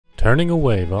Turning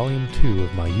Away Volume 2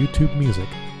 of my YouTube music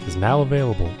is now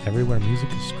available everywhere music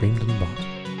is streamed and bought.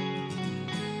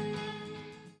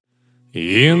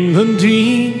 In the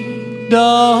deep,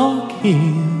 dark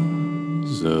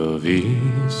hills of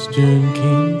eastern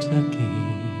Kentucky,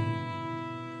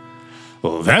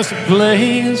 well, that's a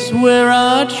place where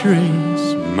I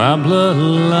trace my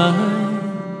bloodline.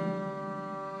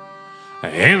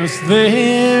 And it's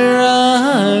there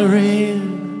I read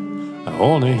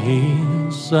on a hillside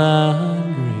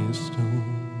gravestone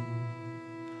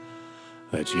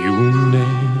that you'll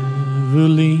never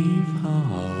leave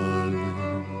Harlan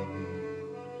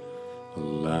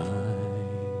alive.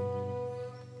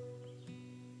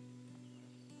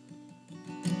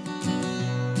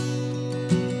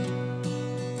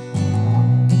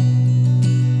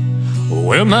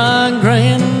 Well, my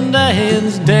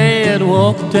granddad's dad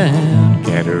walked down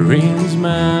Catherine's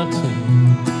Mountain,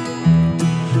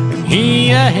 and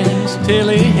he asked till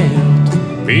he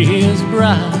helped be his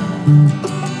bride.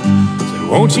 Said,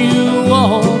 won't you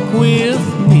walk with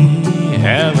me,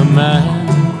 have a mind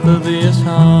for this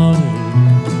heart?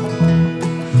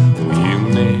 Will you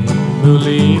never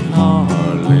leave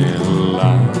Harlan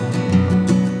alive?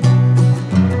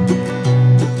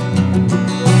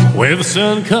 Well, the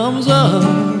sun comes up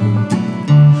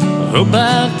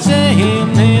about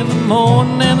 10 in the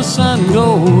morning, and the sun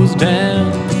goes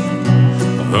down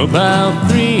about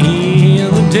 3 in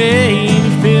the day.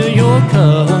 You fill your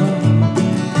cup,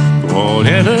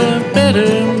 whatever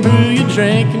better brew you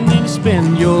drink, and then you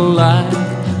spend your life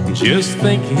just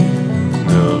thinking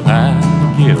of how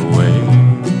to get away.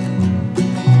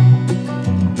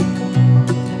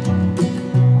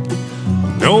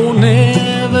 No,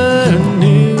 never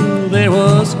knew there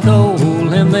was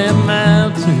coal in them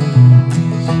mountains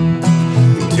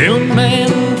till a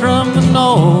man from the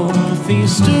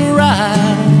northeast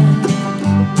arrived,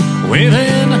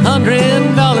 waving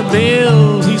 $100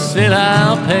 bills. He said,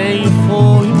 I'll pay you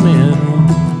for your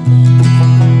minerals.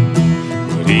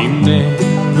 But he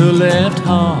never left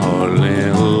Harlan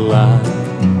alive.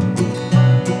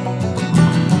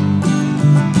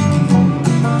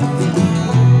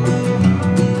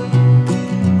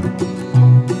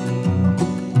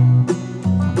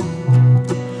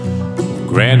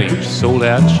 Granny sold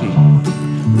out cheap.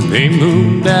 They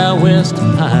moved out west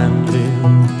of Pineville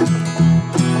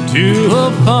to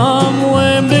a farm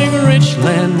where big rich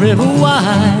land river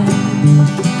wide.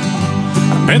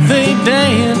 I bet they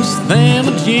danced them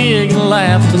a jig and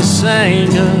laughed and sang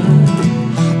a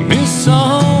new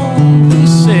song. They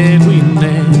said we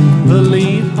never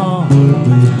leave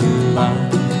Harlan alive.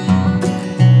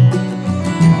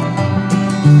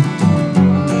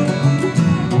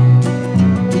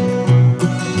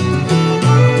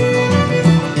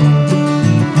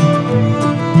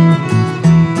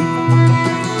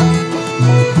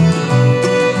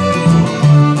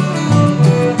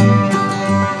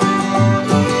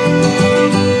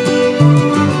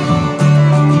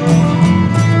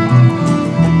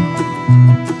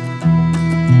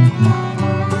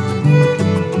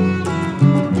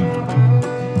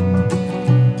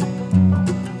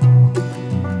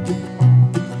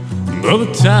 Well,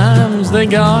 the times they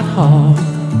got hard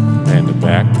and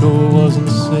tobacco wasn't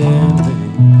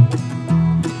selling,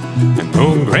 and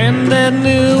old Granddad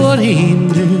knew what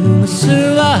he'd do to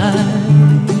survive.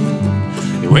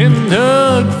 He went and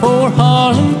dug for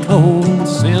Harlan coal and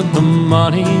sent the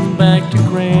money back to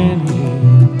Granny.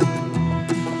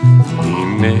 He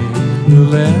never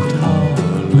left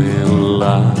Harlan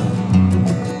alive.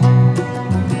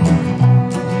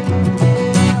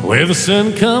 Well, the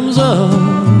sun comes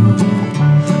up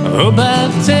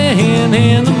about 10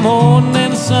 in the morning,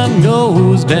 and the sun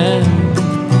goes down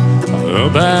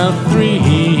about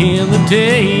 3 in the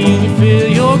day. You fill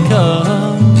your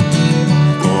cup,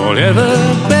 whatever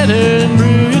better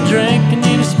brew you drink, and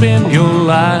you spend your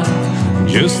life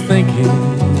just thinking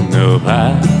of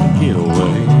how to get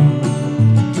away.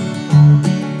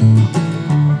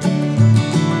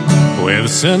 Well, the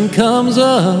sun comes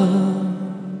up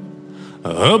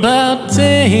about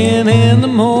 10 in the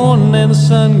morning, and the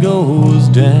sun goes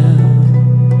down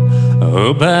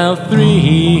about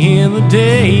 3 in the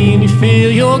day. And you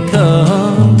fill your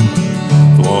cup,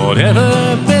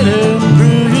 whatever better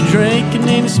brew you drink, and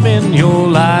then you spend your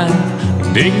life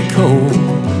digging coal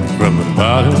from the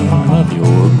bottom of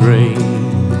your grave.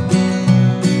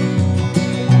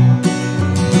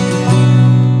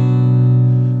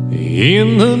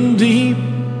 In the deep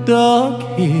dark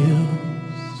hills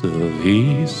of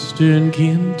eastern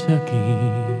Kentucky,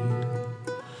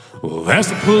 well, that's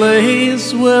the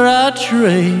place where I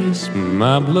trace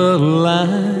my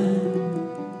bloodline,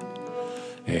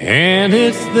 and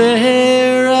it's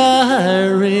there I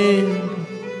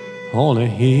on a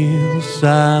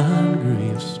hillside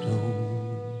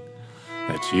gravestone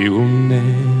that you will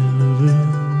never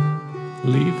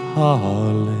leave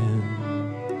Harlan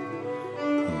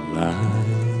alive.